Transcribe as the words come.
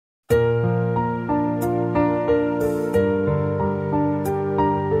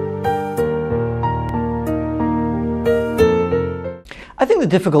the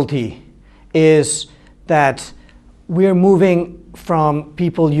difficulty is that we're moving from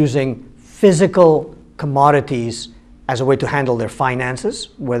people using physical commodities as a way to handle their finances,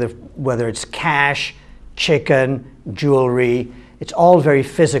 whether it's cash, chicken, jewelry, it's all very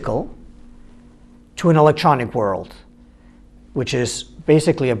physical, to an electronic world, which is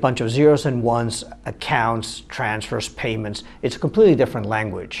basically a bunch of zeros and ones, accounts, transfers, payments. It's a completely different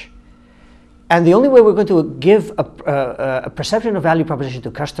language. And the only way we're going to give a perception of value proposition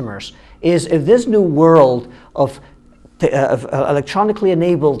to customers is if this new world of electronically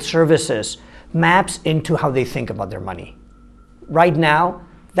enabled services maps into how they think about their money. Right now,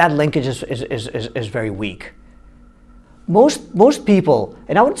 that linkage is very weak. Most people,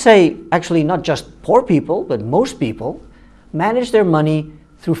 and I would say actually not just poor people, but most people, manage their money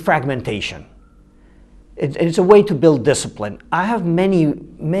through fragmentation. It's a way to build discipline. I have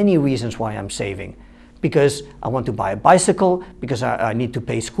many reasons why I'm saving. Because I want to buy a bicycle, because I need to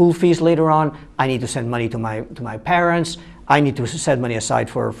pay school fees later on, I need to send money to my parents, I need to set money aside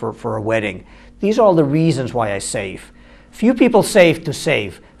for a wedding. These are all the reasons why I save. Few people save to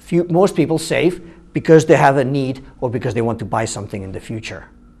save. Most people save because they have a need or because they want to buy something in the future.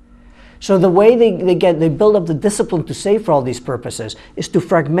 So the way they build up the discipline to save for all these purposes is to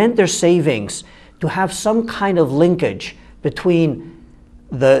fragment their savings, to have some kind of linkage between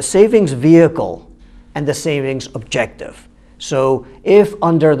the savings vehicle and the savings objective. So if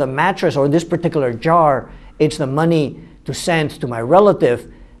under the mattress or this particular jar, it's the money to send to my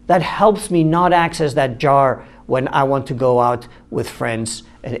relative, that helps me not access that jar when I want to go out with friends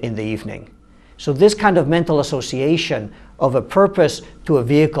in the evening. So this kind of mental association of a purpose to a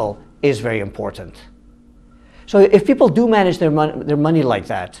vehicle is very important. So if people do manage their money like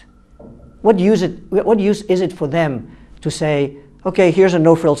that, what use is it for them to say, okay, here's a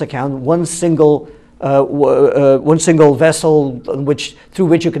No Frills account, one single vessel through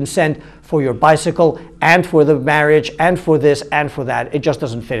which you can send for your bicycle and for the marriage and for this and for that. It just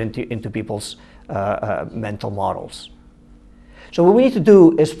doesn't fit into people's mental models. So what we need to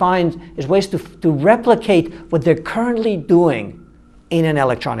do is find ways to replicate what they're currently doing in an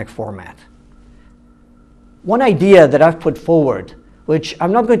electronic format. One idea that I've put forward, which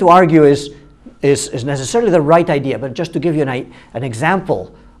I'm not going to argue is necessarily the right idea, but just to give you an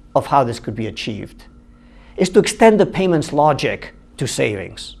example of how this could be achieved, is to extend the payments logic to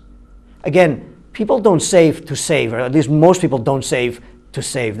savings. Again, people don't save to save, or at least most people don't save to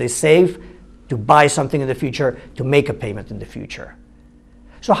save. They save to buy something in the future, to make a payment in the future.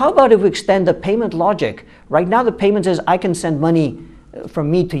 So how about if we extend the payment logic? Right now the payment is I can send money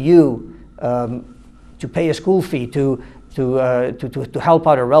from me to you to pay a school fee, to help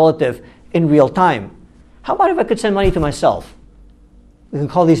out a relative in real time. How about if I could send money to myself? We can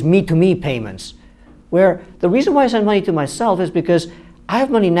call these me-to-me payments, where the reason why I send money to myself is because I have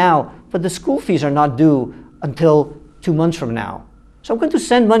money now, but the school fees are not due until 2 months from now. So I'm going to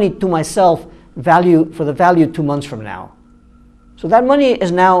send money to myself for the value 2 months from now. So that money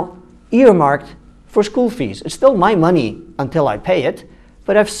is now earmarked for school fees. It's still my money until I pay it,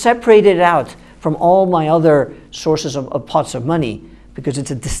 but I've separated it out from all my other sources of pots of money because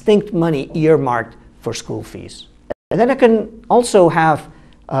it's a distinct money earmarked for school fees. And then I can also have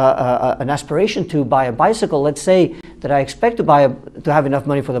an aspiration to buy a bicycle. Let's say that I expect to have enough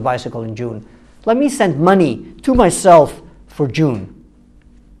money for the bicycle in June. Let me send money to myself for June,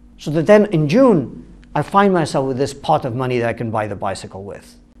 so that then in June I find myself with this pot of money that I can buy the bicycle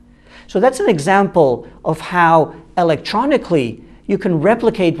with. So that's an example of how electronically you can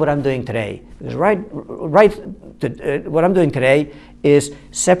replicate what I'm doing today. Because what I'm doing today is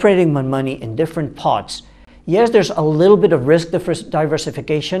separating my money in different pots. Yes, there's a little bit of risk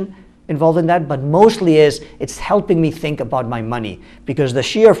diversification involved in that, but mostly it's helping me think about my money because the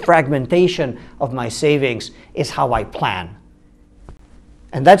sheer fragmentation of my savings is how I plan.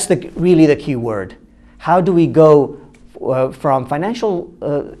 And that's really the key word. How do we go from financial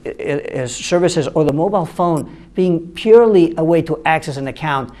services or the mobile phone being purely a way to access an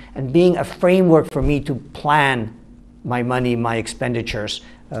account and being a framework for me to plan my money, my expenditures,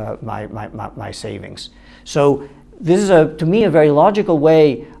 my savings. So this is, to me, a very logical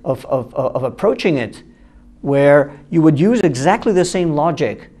way of approaching it, where you would use exactly the same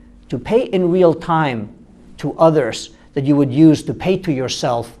logic to pay in real time to others that you would use to pay to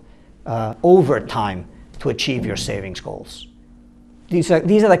yourself over time to achieve your savings goals. These are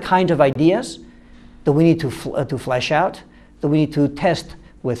the kinds of ideas that we need to flesh out, that we need to test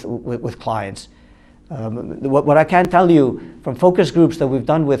with clients. What I can tell you from focus groups that we've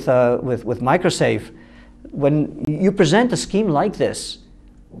done with MicroSave, when you present a scheme like this,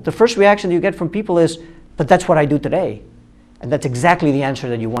 the first reaction you get from people is, but that's what I do today. And that's exactly the answer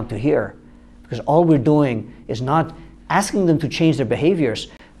that you want to hear. Because all we're doing is not asking them to change their behaviors,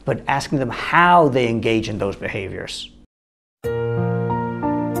 but asking them how they engage in those behaviors.